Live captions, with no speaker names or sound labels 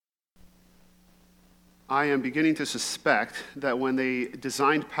I am beginning to suspect that when they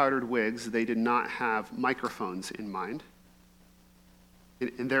designed powdered wigs, they did not have microphones in mind.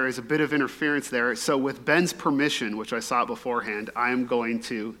 And there is a bit of interference there. So with Ben's permission, which I saw beforehand, I am going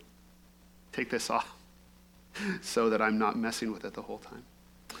to take this off so that I'm not messing with it the whole time.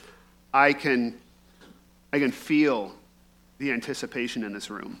 I can feel the anticipation in this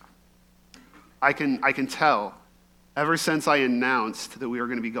room. I can tell, ever since I announced that we were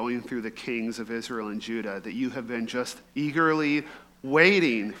going to be going through the kings of Israel and Judah, that you have been just eagerly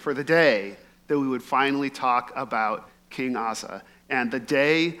waiting for the day that we would finally talk about King Asa. And the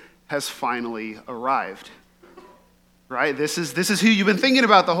day has finally arrived, right? This is who you've been thinking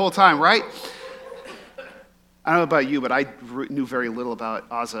about the whole time, right? I don't know about you, but I knew very little about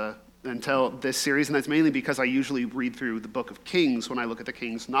Asa until this series, and that's mainly because I usually read through the book of Kings when I look at the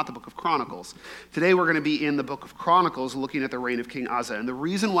Kings, not the book of Chronicles. Today we're going to be in the book of Chronicles looking at the reign of King Asa. And the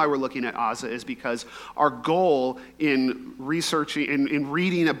reason why we're looking at Asa is because our goal in researching, in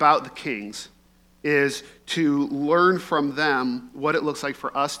reading about the kings, is to learn from them what it looks like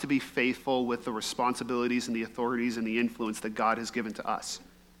for us to be faithful with the responsibilities and the authorities and the influence that God has given to us.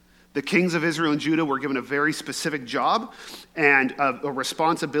 The kings of Israel and Judah were given a very specific job and a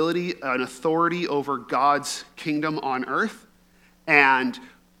responsibility, an authority over God's kingdom on earth. And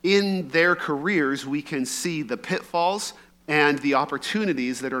in their careers, we can see the pitfalls and the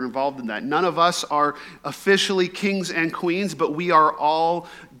opportunities that are involved in that. None of us are officially kings and queens, but we are all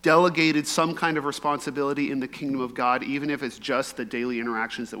delegated some kind of responsibility in the kingdom of God, even if it's just the daily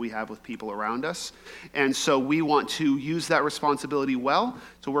interactions that we have with people around us. And so we want to use that responsibility well.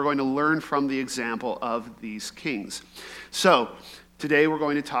 So we're going to learn from the example of these kings. So today we're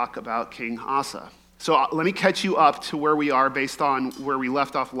going to talk about King Asa. So let me catch you up to where we are based on where we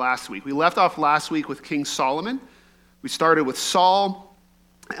left off last week. We left off last week with King Solomon. We started with Saul.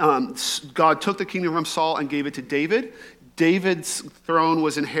 God took the kingdom from Saul and gave it to David. David's throne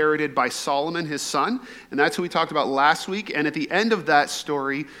was inherited by Solomon, his son, and that's who we talked about last week. And at the end of that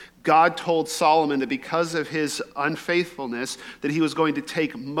story, God told Solomon that because of his unfaithfulness, that he was going to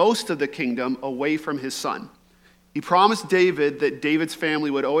take most of the kingdom away from his son. He promised David that David's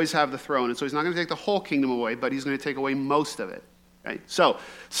family would always have the throne, and so he's not going to take the whole kingdom away, but he's going to take away most of it. Okay? So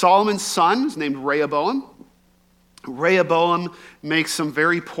Solomon's son is named Rehoboam. Rehoboam makes some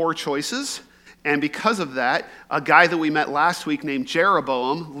very poor choices. And because of that, a guy that we met last week named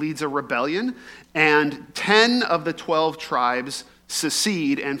Jeroboam leads a rebellion, and 10 of the 12 tribes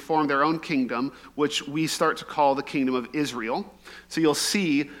secede and form their own kingdom, which we start to call the kingdom of Israel. So you'll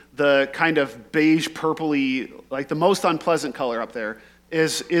see the kind of beige, purpley, like the most unpleasant color up there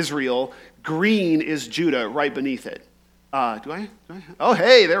is Israel. Green is Judah right beneath it. Oh,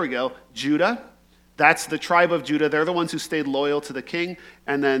 hey, there we go. Judah. That's the tribe of Judah. They're the ones who stayed loyal to the king.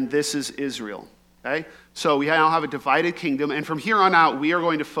 And then this is Israel. Okay? So we now have a divided kingdom. And from here on out, we are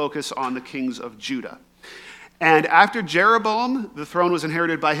going to focus on the kings of Judah. And after Jeroboam, the throne was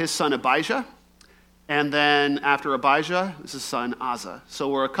inherited by his son Abijah. And then after Abijah, is his son Asa. So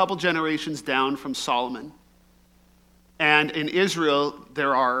we're a couple generations down from Solomon. And in Israel,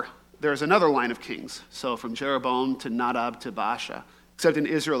 there's another line of kings. So from Jeroboam to Nadab to Baasha. Except in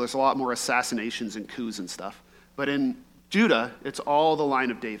Israel, there's a lot more assassinations and coups and stuff. But in Judah, it's all the line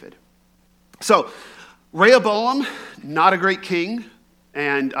of David. So Rehoboam, not a great king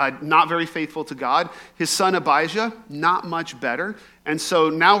and not very faithful to God. His son Abijah, not much better. And so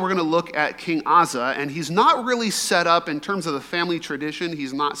now we're going to look at King Asa, and he's not really set up in terms of the family tradition.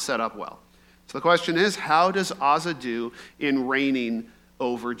 He's not set up well. So the question is, how does Asa do in reigning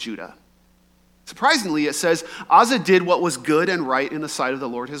over Judah? Surprisingly, it says, Asa did what was good and right in the sight of the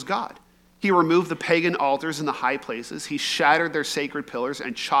Lord his God. He removed the pagan altars in the high places. He shattered their sacred pillars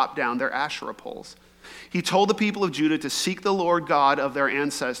and chopped down their Asherah poles. He told the people of Judah to seek the Lord God of their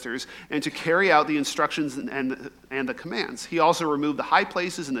ancestors and to carry out the instructions and the commands. He also removed the high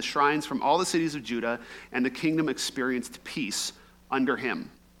places and the shrines from all the cities of Judah, and the kingdom experienced peace under him.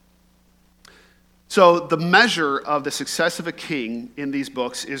 So the measure of the success of a king in these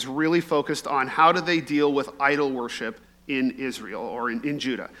books is really focused on how do they deal with idol worship in Israel or in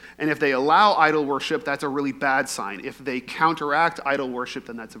Judah. And if they allow idol worship, that's a really bad sign. If they counteract idol worship,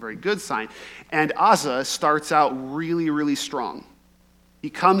 then that's a very good sign. And Asa starts out really, really strong. He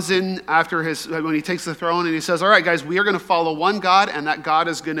comes in when he takes the throne, and he says, all right, guys, we are going to follow one God, and that God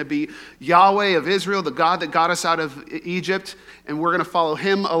is going to be Yahweh of Israel, the God that got us out of Egypt, and we're going to follow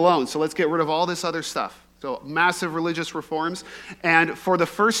him alone. So let's get rid of all this other stuff. So massive religious reforms. And for the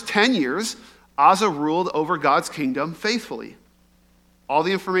first 10 years, Asa ruled over God's kingdom faithfully. All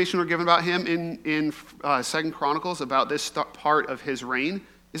the information we're given about him in 2 Chronicles about this part of his reign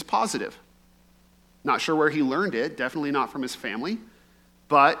is positive. Not sure where he learned it, definitely not from his family,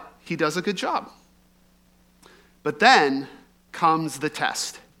 but he does a good job. But then comes the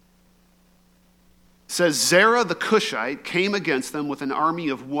test. It says, Zerah the Cushite came against them with an army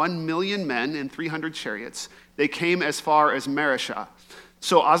of 1,000,000 men and 300 chariots. They came as far as Mareshah.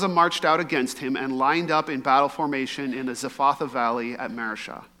 So Asa marched out against him and lined up in battle formation in the Zephathah valley at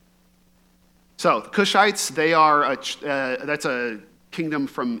Mareshah. So the Cushites, that's a kingdom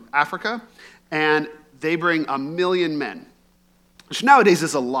from Africa, and they bring 1,000,000 men, which nowadays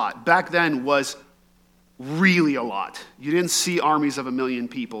is a lot. Back then was really a lot. You didn't see armies of 1,000,000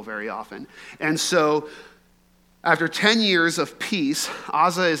 people very often. And so after 10 years of peace,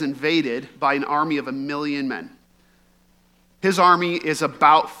 Asa is invaded by an army of 1,000,000 men. His army is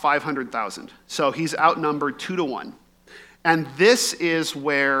about 500,000. So he's outnumbered 2-1. And this is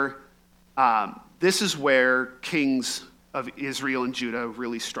where kings of Israel and Judah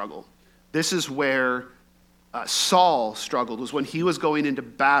really struggle. This is where Saul struggled, was when he was going into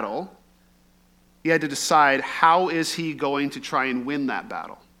battle. He had to decide how is he going to try and win that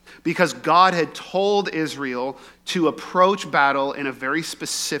battle. Because God had told Israel to approach battle in a very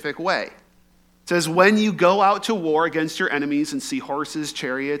specific way. It says, when you go out to war against your enemies and see horses,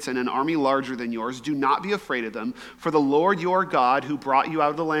 chariots, and an army larger than yours, do not be afraid of them, for the Lord your God, who brought you out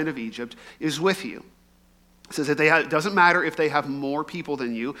of the land of Egypt, is with you. It says that it doesn't matter if they have more people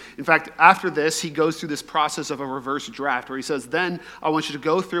than you. In fact, after this, he goes through this process of a reverse draft where he says, then I want you to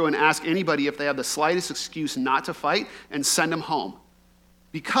go through and ask anybody if they have the slightest excuse not to fight and send them home.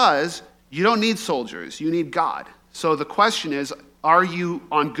 Because you don't need soldiers, you need God. So the question is, are you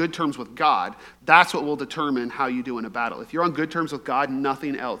on good terms with God? That's what will determine how you do in a battle. If you're on good terms with God,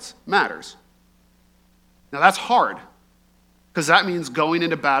 nothing else matters. Now that's hard, because that means going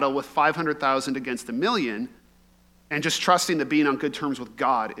into battle with 500,000 against 1,000,000, and just trusting that being on good terms with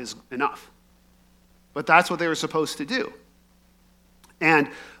God is enough. But that's what they were supposed to do. And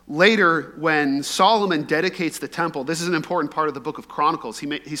later, when Solomon dedicates the temple, this is an important part of the book of Chronicles.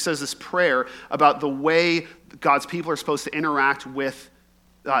 He says this prayer about the way God's people are supposed to interact with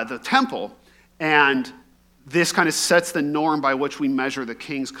the temple. And this kind of sets the norm by which we measure the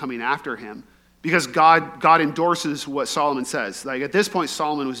kings coming after him. Because God endorses what Solomon says. Like at this point,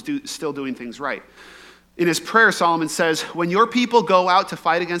 Solomon was still doing things right. In his prayer, Solomon says, when your people go out to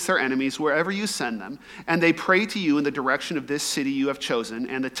fight against their enemies, wherever you send them, and they pray to you in the direction of this city you have chosen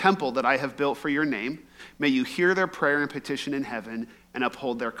and the temple that I have built for your name, may you hear their prayer and petition in heaven and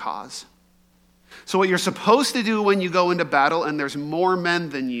uphold their cause. So what you're supposed to do when you go into battle and there's more men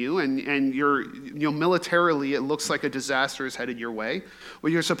than you and you're militarily, it looks like a disaster is headed your way.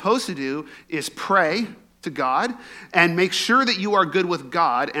 What you're supposed to do is pray to God and make sure that you are good with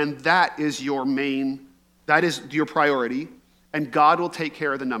God, and that is your priority, and God will take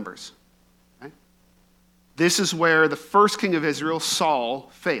care of the numbers. Okay? This is where the first king of Israel, Saul,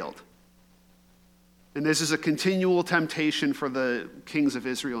 failed. And this is a continual temptation for the kings of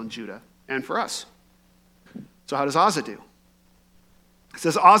Israel and Judah, and for us. So how does Asa do? It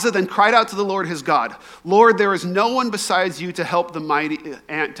says, Asa then cried out to the Lord his God, Lord, there is no one besides you to help the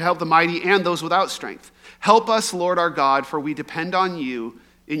mighty and those without strength. Help us, Lord our God, for we depend on you.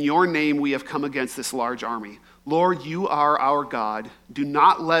 In your name we have come against this large army. Lord, you are our God. Do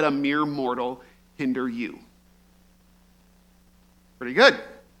not let a mere mortal hinder you. Pretty good.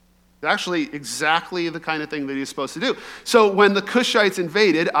 It's actually exactly the kind of thing that he's supposed to do. So when the Cushites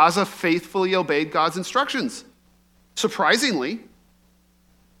invaded, Asa faithfully obeyed God's instructions. Surprisingly,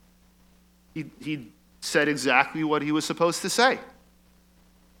 he said exactly what he was supposed to say.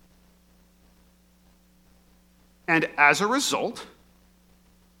 And as a result,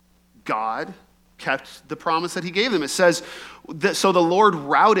 God kept the promise that he gave them. It says, so the Lord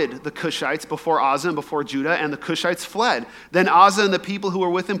routed the Cushites before Asa and before Judah, and the Cushites fled. Then Asa and the people who were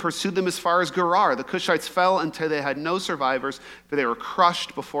with him pursued them as far as Gerar. The Cushites fell until they had no survivors, for they were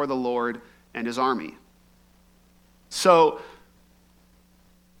crushed before the Lord and his army. So,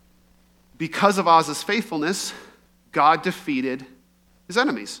 because of Asa's faithfulness, God defeated his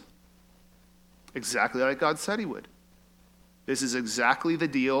enemies. Exactly like God said he would. This is exactly the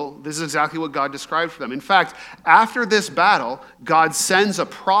deal. This is exactly what God described for them. In fact, after this battle, God sends a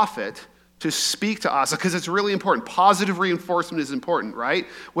prophet to speak to Asa, because it's really important. Positive reinforcement is important, right?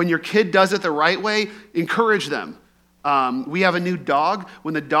 When your kid does it the right way, encourage them. We have a new dog.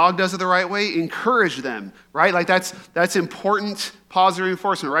 When the dog does it the right way, encourage them, right? Like that's important positive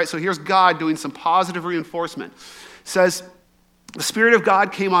reinforcement, right? So here's God doing some positive reinforcement. It says, the Spirit of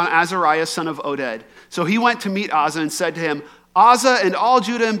God came on Azariah, son of Oded. So he went to meet Asa and said to him, Asa and all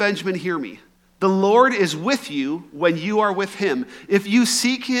Judah and Benjamin, hear me. The Lord is with you when you are with him. If you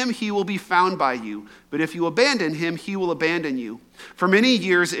seek him, he will be found by you. But if you abandon him, he will abandon you. For many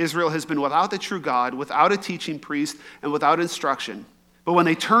years, Israel has been without the true God, without a teaching priest, and without instruction. But when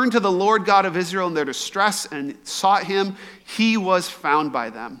they turned to the Lord God of Israel in their distress and sought him, he was found by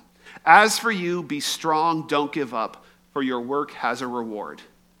them. As for you, be strong, don't give up, for your work has a reward.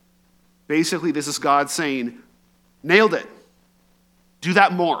 Basically, this is God saying, nailed it. Do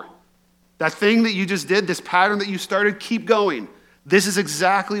that more. That thing that you just did, this pattern that you started, keep going. This is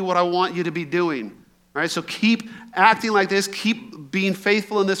exactly what I want you to be doing. All right, so keep acting like this, keep being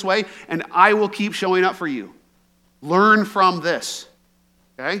faithful in this way, and I will keep showing up for you. Learn from this.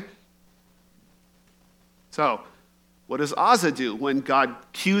 Okay? So, what does Asa do when God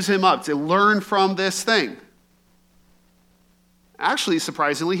cues him up to learn from this thing? Actually,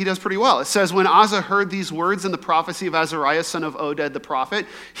 surprisingly, he does pretty well. It says, when Asa heard these words in the prophecy of Azariah, son of Oded the prophet,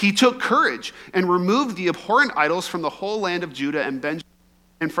 he took courage and removed the abhorrent idols from the whole land of Judah and Benjamin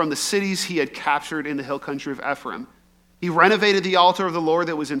and from the cities he had captured in the hill country of Ephraim. He renovated the altar of the Lord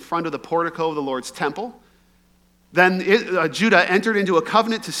that was in front of the portico of the Lord's temple. Then Judah entered into a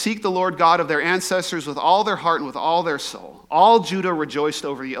covenant to seek the Lord God of their ancestors with all their heart and with all their soul. All Judah rejoiced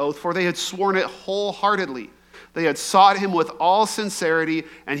over the oath, for they had sworn it wholeheartedly. They had sought him with all sincerity,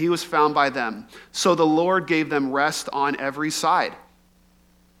 and he was found by them. So the Lord gave them rest on every side.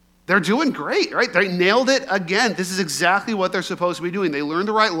 They're doing great, right? They nailed it again. This is exactly what they're supposed to be doing. They learned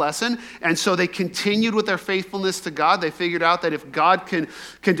the right lesson, and so they continued with their faithfulness to God. They figured out that if God can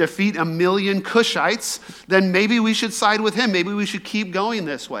defeat 1 million Cushites, then maybe we should side with him. Maybe we should keep going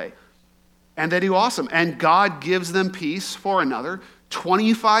this way. And they do awesome. And God gives them peace for another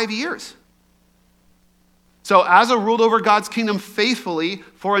 25 years. So Asa ruled over God's kingdom faithfully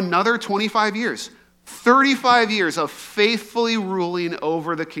for another 25 years. 35 years of faithfully ruling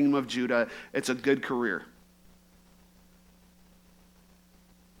over the kingdom of Judah. It's a good career.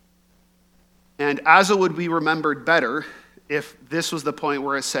 And Asa would be remembered better if this was the point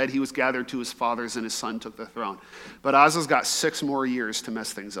where it said he was gathered to his fathers and his son took the throne. But Asa's got 6 more years to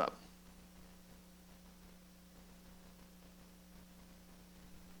mess things up.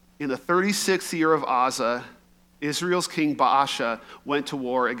 In the 36th year of Asa, Israel's king Baasha went to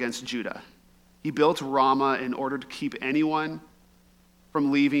war against Judah. He built Ramah in order to keep anyone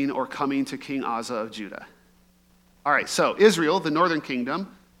from leaving or coming to King Asa of Judah. All right, so Israel, the northern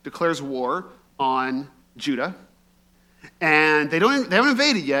kingdom, declares war on Judah. And they haven't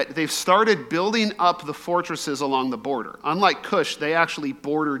invaded yet. They've started building up the fortresses along the border. Unlike Cush, they actually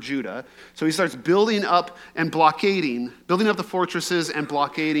border Judah. So he starts building up the fortresses and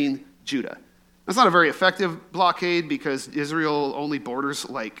blockading Judah. That's not a very effective blockade because Israel only borders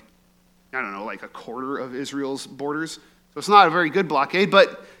like a quarter of Israel's borders. So it's not a very good blockade,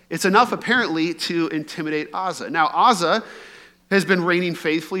 but it's enough apparently to intimidate Asa. Now, Asa has been reigning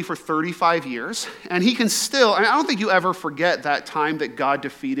faithfully for 35 years, and he can still, I don't think you ever forget that time that God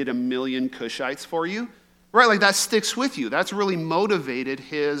defeated 1 million Cushites for you, right? Like that sticks with you. That's really motivated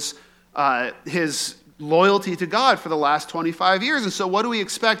his loyalty to God for the last 25 years. And so what do we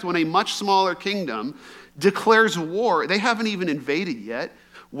expect when a much smaller kingdom declares war? They haven't even invaded yet.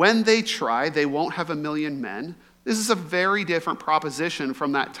 When they try, they won't have 1 million men. This is a very different proposition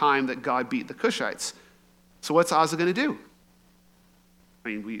from that time that God beat the Cushites. So what's Asa going to do? I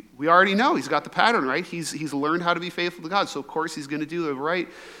mean, we already know he's got the pattern, right? He's learned how to be faithful to God, so of course he's going to do the right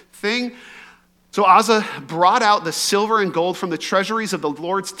thing. So Asa brought out the silver and gold from the treasuries of the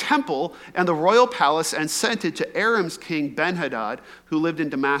Lord's temple and the royal palace and sent it to Aram's king Ben-Hadad, who lived in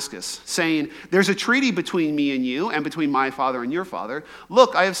Damascus, saying, "There's a treaty between me and you and between my father and your father.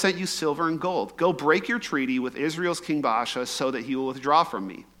 Look, I have sent you silver and gold. Go break your treaty with Israel's king Baasha so that he will withdraw from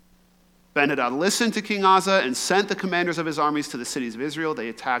me." Ben-Hadad listened to King Asa and sent the commanders of his armies to the cities of Israel. They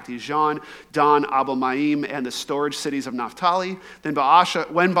attacked Ijon, Dan, Abel-Maim, and the storage cities of Naphtali. Then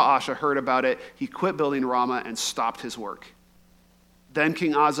when Baasha heard about it, he quit building Ramah and stopped his work. Then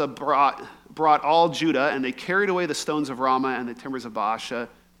King Asa brought all Judah, and they carried away the stones of Ramah and the timbers of Baasha,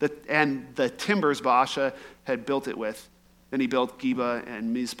 and the timbers Baasha had built it with. Then he built Gibeah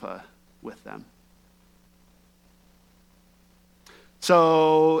and Mizpah with them.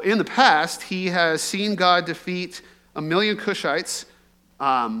 So in the past, he has seen God defeat 1 million Cushites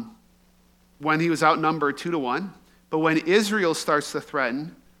when he was outnumbered 2-1. But when Israel starts to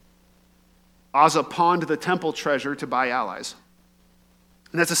threaten, Asa pawned the temple treasure to buy allies.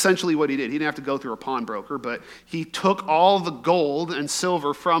 And that's essentially what he did. He didn't have to go through a pawnbroker, but he took all the gold and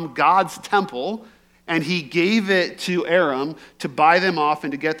silver from God's temple and he gave it to Aram to buy them off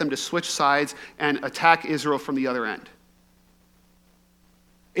and to get them to switch sides and attack Israel from the other end.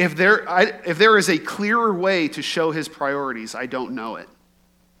 If there is a clearer way to show his priorities, I don't know it.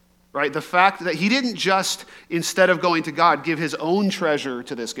 Right? The fact that he didn't just, instead of going to God, give his own treasure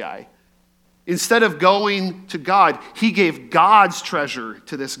to this guy. Instead of going to God, he gave God's treasure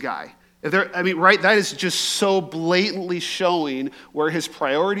to this guy. Right? That is just so blatantly showing where his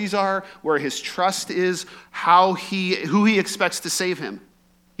priorities are, where his trust is, who he expects to save him.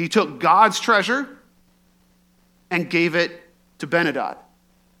 He took God's treasure and gave it to Ben-Hadad.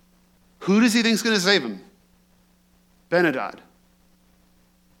 Who does he think is going to save him? Ben-Hadad.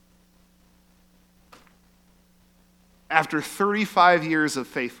 After 35 years of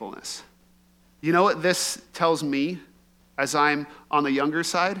faithfulness. You know what this tells me as I'm on the younger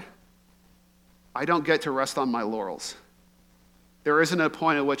side? I don't get to rest on my laurels. There isn't a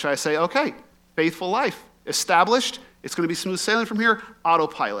point at which I say, okay, faithful life, established, it's going to be smooth sailing from here,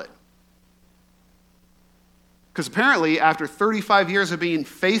 autopilot. Because apparently, after 35 years of being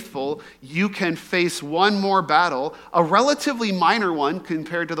faithful, you can face one more battle, a relatively minor one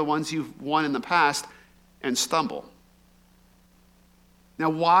compared to the ones you've won in the past, and stumble. Now,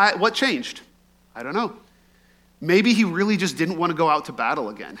 why? What changed? I don't know. Maybe he really just didn't want to go out to battle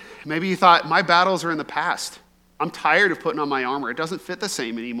again. Maybe he thought, my battles are in the past. I'm tired of putting on my armor. It doesn't fit the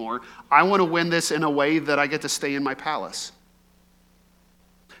same anymore. I want to win this in a way that I get to stay in my palace.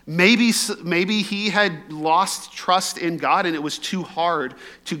 Maybe he had lost trust in God and it was too hard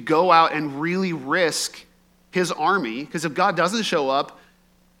to go out and really risk his army. Because if God doesn't show up,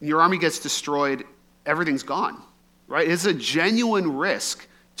 your army gets destroyed, everything's gone. Right? It's a genuine risk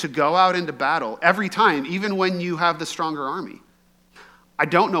to go out into battle every time, even when you have the stronger army. I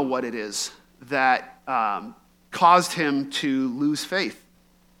don't know what it is that caused him to lose faith.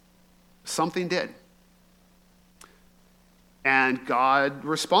 Something did. And God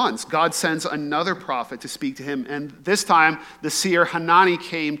responds. God sends another prophet to speak to him. And this time, the seer Hanani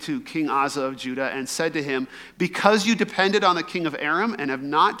came to King Asa of Judah and said to him, because you depended on the king of Aram and have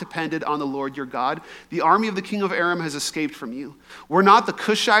not depended on the Lord your God, the army of the king of Aram has escaped from you. Were not the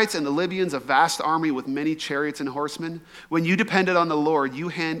Cushites and the Libyans a vast army with many chariots and horsemen? When you depended on the Lord,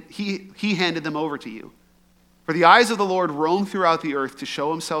 he handed them over to you. For the eyes of the Lord roam throughout the earth to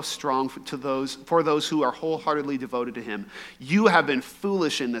show himself strong for those who are wholeheartedly devoted to him. You have been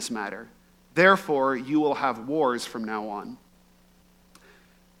foolish in this matter. Therefore, you will have wars from now on.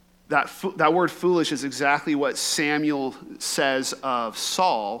 That word foolish is exactly what Samuel says of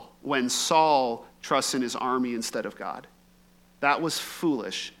Saul when Saul trusts in his army instead of God. That was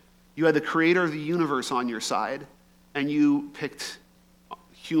foolish. You had the creator of the universe on your side, and you picked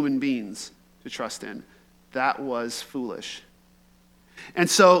human beings to trust in. That was foolish. And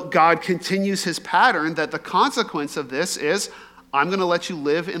so God continues his pattern that the consequence of this is, I'm going to let you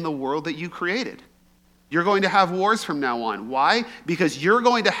live in the world that you created. You're going to have wars from now on. Why? Because you're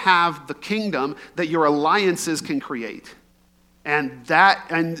going to have the kingdom that your alliances can create. And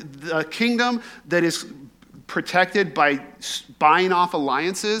the kingdom that is protected by buying off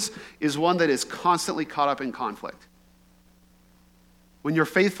alliances is one that is constantly caught up in conflict. When you're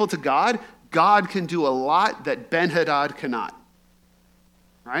faithful to God, God can do a lot that Ben-Hadad cannot,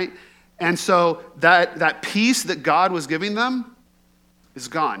 right? And so that peace that God was giving them is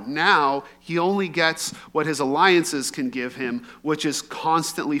gone. Now he only gets what his alliances can give him, which is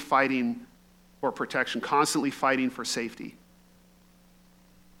constantly fighting for protection, constantly fighting for safety.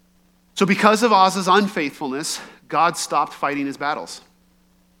 So because of Asa's unfaithfulness, God stopped fighting his battles.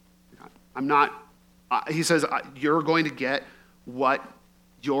 He says, you're going to get what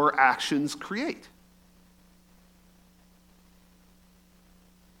your actions create.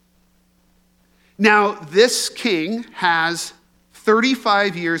 Now, this king has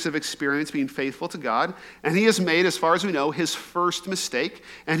 35 years of experience being faithful to God, and he has made, as far as we know, his first mistake,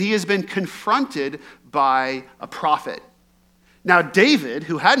 and he has been confronted by a prophet. Now, David,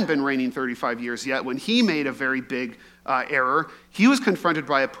 who hadn't been reigning 35 years yet, when he made a very big error, he was confronted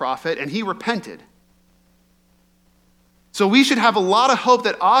by a prophet, and he repented. So we should have a lot of hope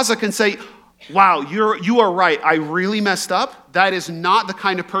that Asa can say, wow, you are right. I really messed up. That is not the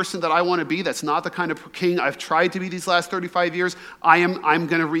kind of person that I want to be. That's not the kind of king I've tried to be these last 35 years. I'm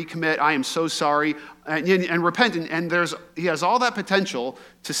going to recommit. I am so sorry and repent. And he has all that potential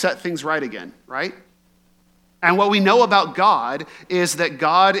to set things right again, right? And what we know about God is that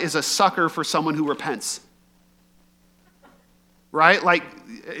God is a sucker for someone who repents. Right?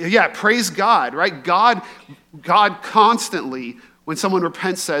 Praise God, right? God constantly, when someone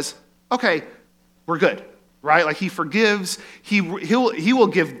repents, says, okay, we're good, right? Like he forgives, he will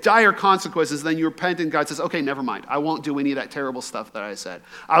give dire consequences, then you repent and God says, okay, never mind. I won't do any of that terrible stuff that I said.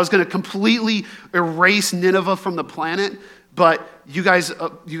 I was going to completely erase Nineveh from the planet, but you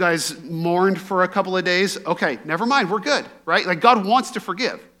guys mourned for a couple of days. Okay, never mind, we're good, right? Like God wants to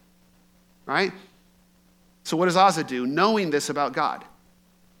forgive, right? So what does Asa do, knowing this about God?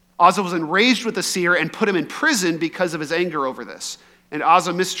 Asa was enraged with the seer and put him in prison because of his anger over this. And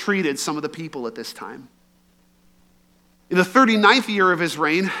Asa mistreated some of the people at this time. In the 39th year of his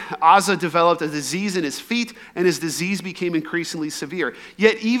reign, Asa developed a disease in his feet, and his disease became increasingly severe.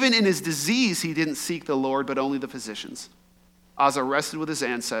 Yet even in his disease, he didn't seek the Lord, but only the physicians. Asa rested with his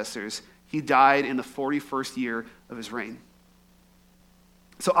ancestors. He died in the 41st year of his reign.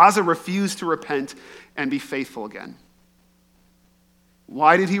 So Asa refused to repent and be faithful again.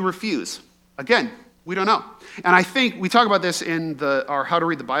 Why did he refuse? Again, we don't know. And I think, we talk about this in our How to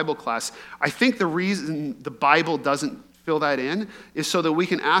Read the Bible class, I think the reason the Bible doesn't fill that in is so that we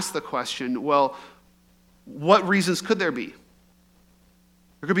can ask the question, well, what reasons could there be?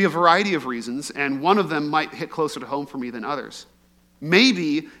 There could be a variety of reasons, and one of them might hit closer to home for me than others.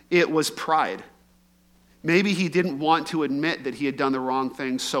 Maybe it was pride. Maybe he didn't want to admit that he had done the wrong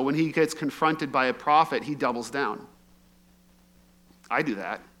thing, so when he gets confronted by a prophet, he doubles down. I do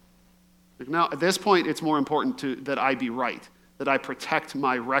that. Like, no, at this point, it's more important that I be right, that I protect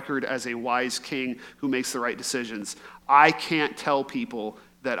my record as a wise king who makes the right decisions. I can't tell people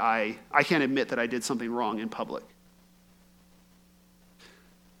that I can't admit that I did something wrong in public.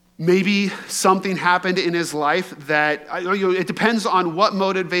 Maybe something happened in his life that, it depends on what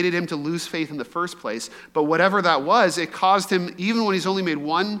motivated him to lose faith in the first place, but whatever that was, it caused him, even when he's only made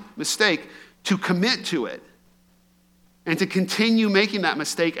one mistake, to commit to it and to continue making that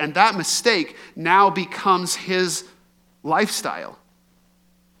mistake, and that mistake now becomes his lifestyle.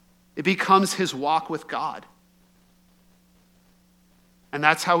 It becomes his walk with God. And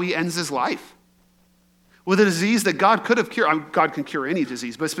that's how he ends his life. With a disease that God could have cured. God can cure any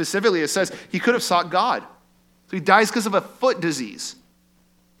disease, but specifically it says he could have sought God. So he dies because of a foot disease.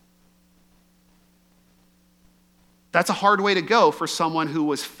 That's a hard way to go for someone who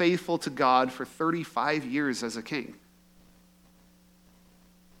was faithful to God for 35 years as a king.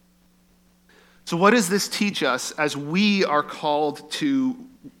 So what does this teach us as we are called to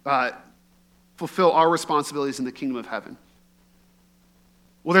fulfill our responsibilities in the kingdom of heaven?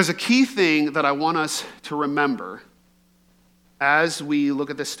 Well, there's a key thing that I want us to remember as we look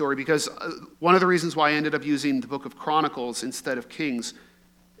at this story, because one of the reasons why I ended up using the book of Chronicles instead of Kings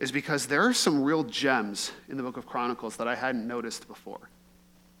is because there are some real gems in the book of Chronicles that I hadn't noticed before.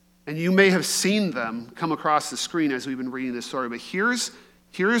 And you may have seen them come across the screen as we've been reading this story, but here's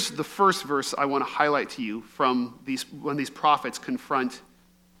the first verse I want to highlight to you from when these prophets confront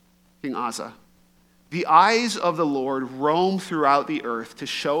King Asa. The eyes of the Lord roam throughout the earth to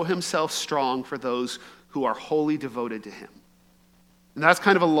show himself strong for those who are wholly devoted to him. And that's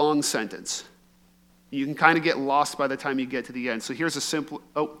kind of a long sentence. You can kind of get lost by the time you get to the end. So here's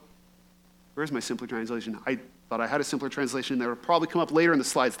where's my simpler translation? I thought I had a simpler translation that will probably come up later in the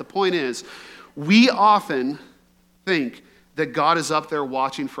slides. The point is, we often think that God is up there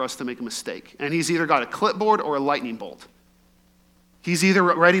watching for us to make a mistake. And he's either got a clipboard or a lightning bolt. He's either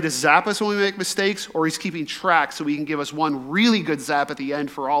ready to zap us when we make mistakes, or he's keeping track so he can give us one really good zap at the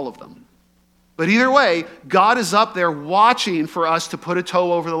end for all of them. But either way, God is up there watching for us to put a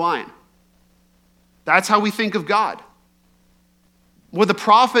toe over the line. That's how we think of God. What the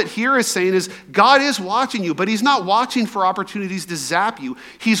prophet here is saying is, God is watching you, but he's not watching for opportunities to zap you.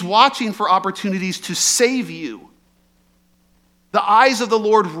 He's watching for opportunities to save you. The eyes of the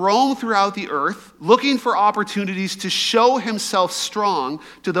Lord roam throughout the earth, looking for opportunities to show himself strong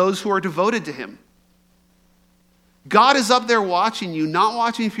to those who are devoted to him. God is up there watching you, not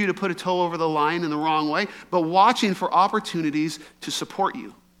watching for you to put a toe over the line in the wrong way, but watching for opportunities to support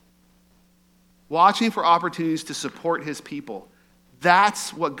you. Watching for opportunities to support his people.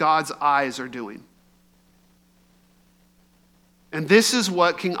 That's what God's eyes are doing. And this is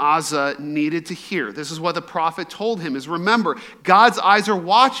what King Asa needed to hear. This is what the prophet told him, is remember, God's eyes are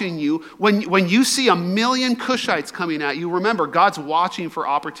watching you. When you see a million Cushites coming at you, remember, God's watching for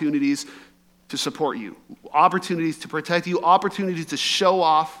opportunities to support you, opportunities to protect you, opportunities to show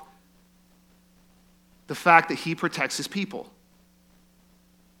off the fact that he protects his people.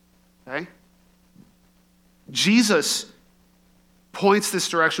 Okay? Jesus points this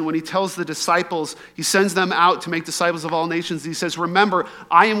direction when he tells the disciples, he sends them out to make disciples of all nations. He says, remember,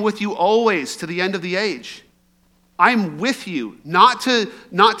 I am with you always to the end of the age. I am with you, not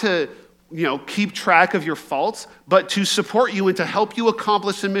to keep track of your faults, but to support you and to help you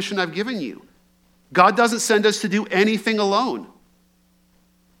accomplish the mission I've given you. God doesn't send us to do anything alone.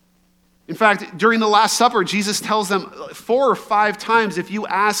 In fact, during the Last Supper, Jesus tells them 4 or 5 times, if you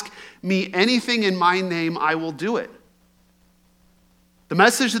ask me anything in my name, I will do it. The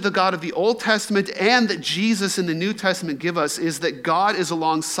message that the God of the Old Testament and that Jesus in the New Testament give us is that God is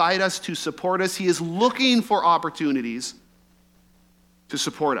alongside us to support us. He is looking for opportunities to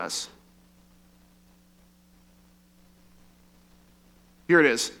support us. Here it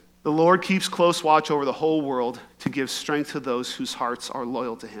is. The Lord keeps close watch over the whole world to give strength to those whose hearts are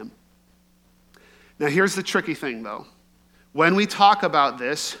loyal to him. Now here's the tricky thing, though. When we talk about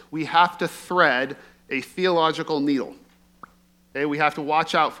this, we have to thread a theological needle. Okay, we have to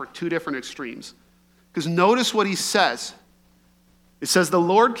watch out for two different extremes. Because notice what he says. It says, the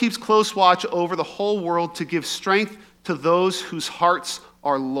Lord keeps close watch over the whole world to give strength to those whose hearts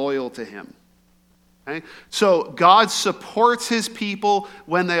are loyal to him. Okay? So God supports his people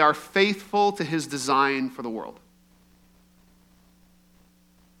when they are faithful to his design for the world.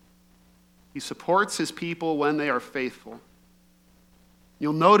 He supports his people when they are faithful.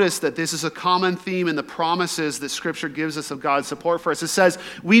 You'll notice that this is a common theme in the promises that Scripture gives us of God's support for us. It says,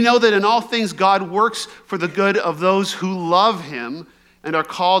 we know that in all things God works for the good of those who love him and are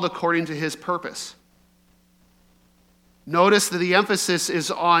called according to his purpose. Notice that the emphasis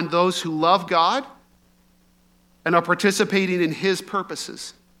is on those who love God and are participating in his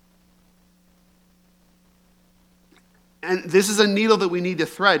purposes. And this is a needle that we need to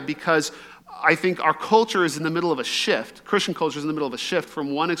thread because I think our culture is in the middle of a shift. Christian culture is in the middle of a shift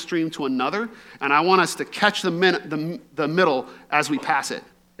from one extreme to another, and I want us to catch the middle as we pass it,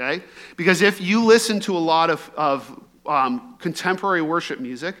 okay? Because if you listen to a lot of contemporary worship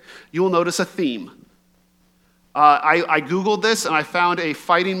music, you will notice a theme. I Googled this, and I found a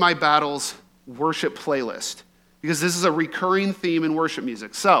Fighting My Battles worship playlist, because this is a recurring theme in worship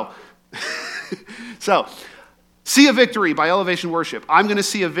music. So See a Victory by Elevation Worship. I'm going to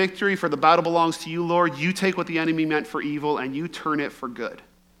see a victory, for the battle belongs to you, Lord. You take what the enemy meant for evil and you turn it for good.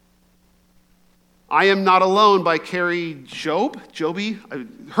 I Am Not Alone by Carrie Joby.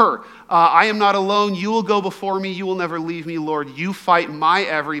 I am not alone. You will go before me. You will never leave me, Lord. You fight my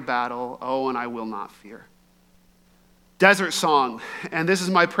every battle. Oh, and I will not fear. Desert Song. And this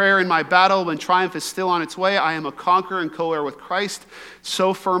is my prayer in my battle when triumph is still on its way. I am a conqueror and co-heir with Christ.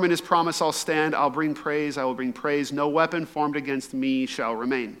 So firm in his promise I'll stand. I'll bring praise. I will bring praise. No weapon formed against me shall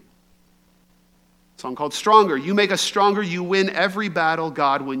remain. A song called Stronger. You make us stronger. You win every battle,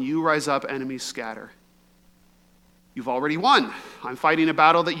 God. When you rise up, enemies scatter. You've already won. I'm fighting a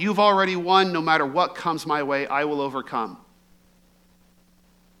battle that you've already won. No matter what comes my way, I will overcome.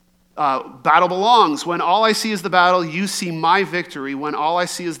 Battle belongs. When all I see is the battle, you see my victory. When all I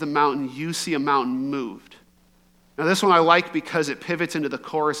see is the mountain, you see a mountain moved. Now this one I like because it pivots into the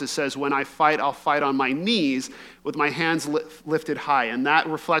chorus. It says, when I fight, I'll fight on my knees with my hands lifted high. And that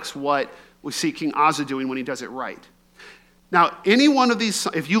reflects what we see King Uzzah doing when he does it right. Now, any one of these,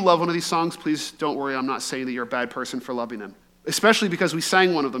 if you love one of these songs, please don't worry. I'm not saying that you're a bad person for loving them, especially because we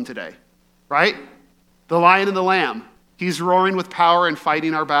sang one of them today, right? The Lion and the Lamb. He's roaring with power and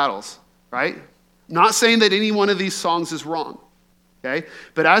fighting our battles, right? Not saying that any one of these songs is wrong, okay?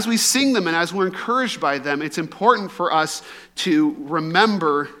 But as we sing them and as we're encouraged by them, it's important for us to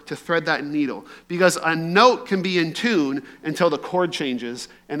remember to thread that needle, because a note can be in tune until the chord changes,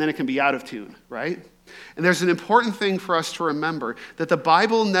 and then it can be out of tune, right? And there's an important thing for us to remember, that the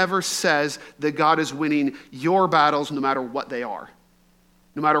Bible never says that God is winning your battles no matter what they are,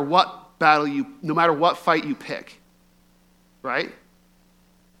 no matter what fight you pick. Right?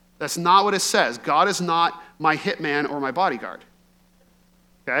 That's not what it says. God is not my hitman or my bodyguard.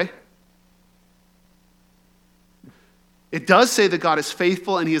 Okay? It does say that God is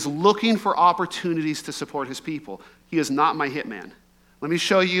faithful and he is looking for opportunities to support his people. He is not my hitman. Let me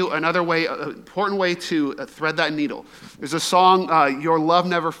show you another way, an important way to thread that needle. There's a song, Your Love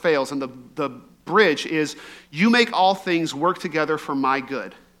Never Fails, and the bridge is, you make all things work together for my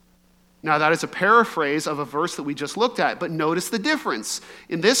good. Now, that is a paraphrase of a verse that we just looked at, but notice the difference.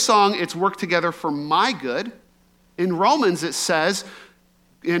 In this song, it's work together for my good. In Romans, it says,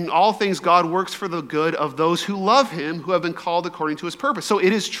 in all things, God works for the good of those who love him, who have been called according to his purpose. So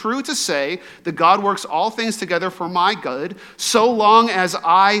it is true to say that God works all things together for my good, so long as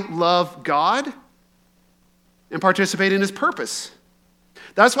I love God and participate in his purpose.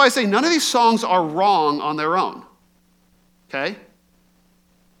 That's why I say none of these songs are wrong on their own, okay?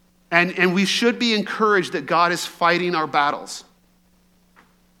 And we should be encouraged that God is fighting our battles.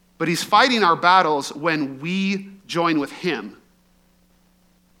 But he's fighting our battles when we join with him,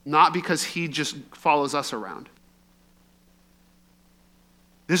 not because he just follows us around.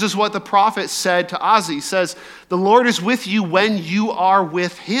 This is what the prophet said to Uzzah. He says, the Lord is with you when you are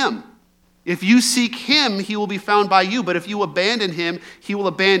with him. If you seek him, he will be found by you. But if you abandon him, he will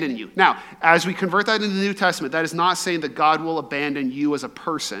abandon you. Now, as we convert that into the New Testament, that is not saying that God will abandon you as a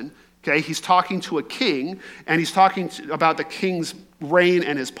person. Okay, he's talking to a king, and he's talking about the king's reign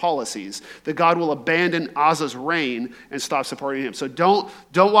and his policies. That God will abandon Uzzah's reign and stop supporting him. So don't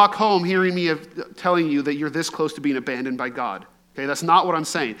walk home hearing me telling you that you're this close to being abandoned by God. Okay, that's not what I'm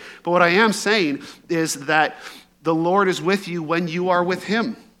saying. But what I am saying is that the Lord is with you when you are with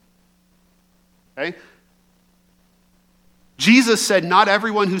him. Okay? Jesus said, "Not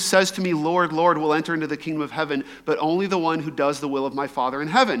everyone who says to me, 'Lord, Lord,' will enter into the kingdom of heaven, but only the one who does the will of my Father in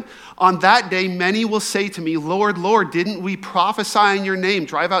heaven. On that day, many will say to me, 'Lord, Lord, didn't we prophesy in your name,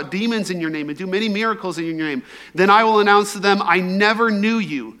 drive out demons in your name, and do many miracles in your name?' Then I will announce to them, 'I never knew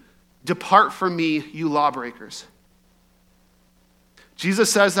you. Depart from me, you lawbreakers.'"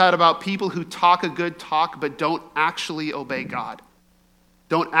 Jesus says that about people who talk a good talk, but don't actually obey God.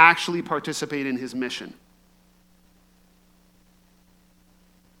 Don't actually participate in his mission.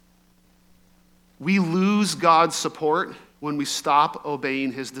 We lose God's support when we stop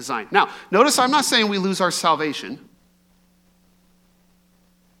obeying his design. Now, notice I'm not saying we lose our salvation.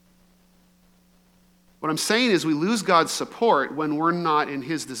 What I'm saying is we lose God's support when we're not in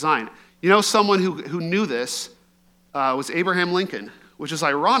his design. You know, someone who knew this was Abraham Lincoln, which is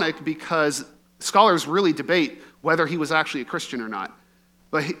ironic because scholars really debate whether he was actually a Christian or not.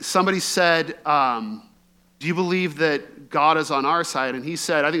 But somebody said, "Do you believe that God is on our side?" And he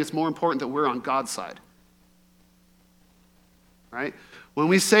said, "I think it's more important that we're on God's side." Right? When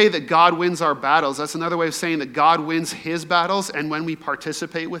we say that God wins our battles, that's another way of saying that God wins his battles, and when we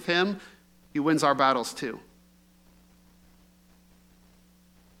participate with him, he wins our battles too.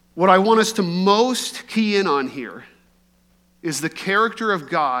 What I want us to most key in on here is the character of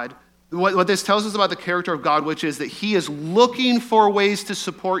God. What this tells us about the character of God, which is that he is looking for ways to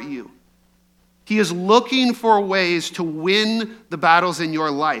support you. He is looking for ways to win the battles in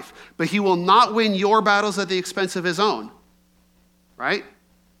your life, but he will not win your battles at the expense of his own, right?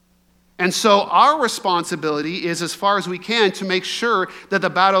 And so our responsibility is, as far as we can, to make sure that the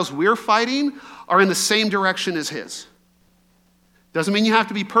battles we're fighting are in the same direction as his. Doesn't mean you have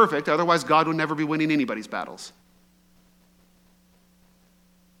to be perfect, otherwise God would never be winning anybody's battles.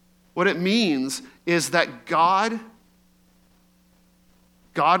 What it means is that God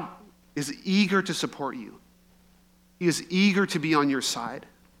is eager to support you. He is eager to be on your side.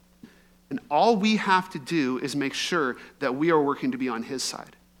 And all we have to do is make sure that we are working to be on his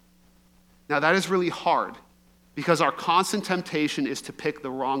side. Now that is really hard because our constant temptation is to pick the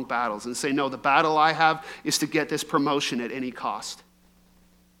wrong battles and say, no, the battle I have is to get this promotion at any cost.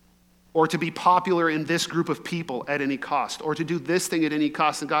 Or to be popular in this group of people at any cost, or to do this thing at any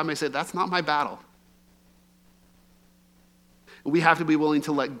cost. And God may say, that's not my battle. We have to be willing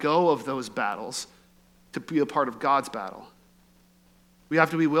to let go of those battles to be a part of God's battle. We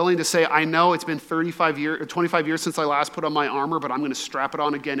have to be willing to say, I know it's been 25 years since I last put on my armor, but I'm going to strap it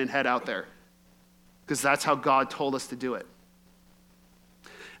on again and head out there. Because that's how God told us to do it.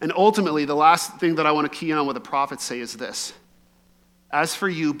 And ultimately, the last thing that I want to key in on what the prophets say is this. As for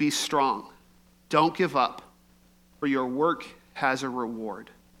you, be strong. Don't give up, for your work has a reward.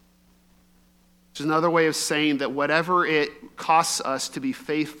 Which is another way of saying that whatever it costs us to be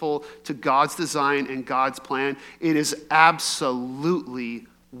faithful to God's design and God's plan, it is absolutely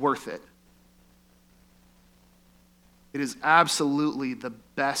worth it. It is absolutely the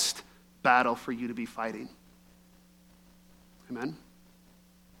best battle for you to be fighting. Amen?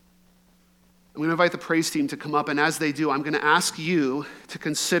 I'm going to invite the praise team to come up, and as they do, I'm going to ask you to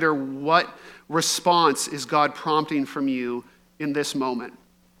consider what response is God prompting from you in this moment.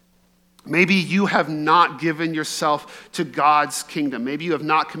 Maybe you have not given yourself to God's kingdom. Maybe you have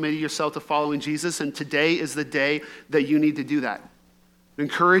not committed yourself to following Jesus, and today is the day that you need to do that. I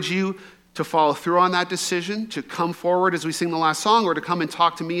encourage you to follow through on that decision, to come forward as we sing the last song, or to come and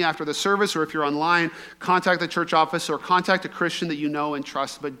talk to me after the service, or if you're online, contact the church office, or contact a Christian that you know and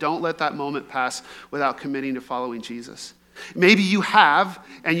trust, but don't let that moment pass without committing to following Jesus. Maybe you have,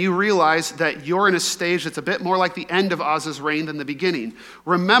 and you realize that you're in a stage that's a bit more like the end of Uzzah's reign than the beginning.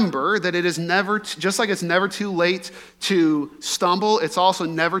 Remember that it is never, just like it's never too late to stumble, it's also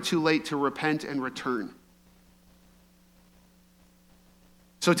never too late to repent and return.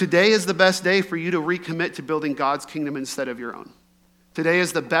 So today is the best day for you to recommit to building God's kingdom instead of your own. Today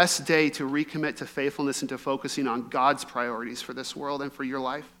is the best day to recommit to faithfulness and to focusing on God's priorities for this world and for your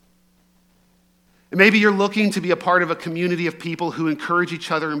life. And maybe you're looking to be a part of a community of people who encourage each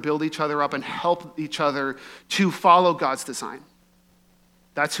other and build each other up and help each other to follow God's design.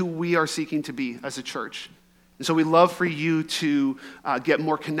 That's who we are seeking to be as a church. And so we'd love for you to get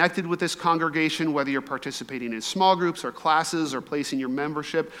more connected with this congregation, whether you're participating in small groups or classes or placing your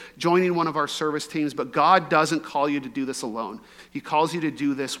membership, joining one of our service teams. But God doesn't call you to do this alone. He calls you to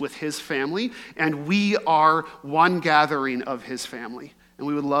do this with his family, and we are one gathering of his family. And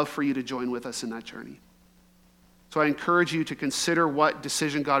we would love for you to join with us in that journey. So I encourage you to consider what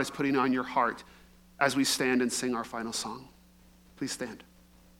decision God is putting on your heart as we stand and sing our final song. Please stand.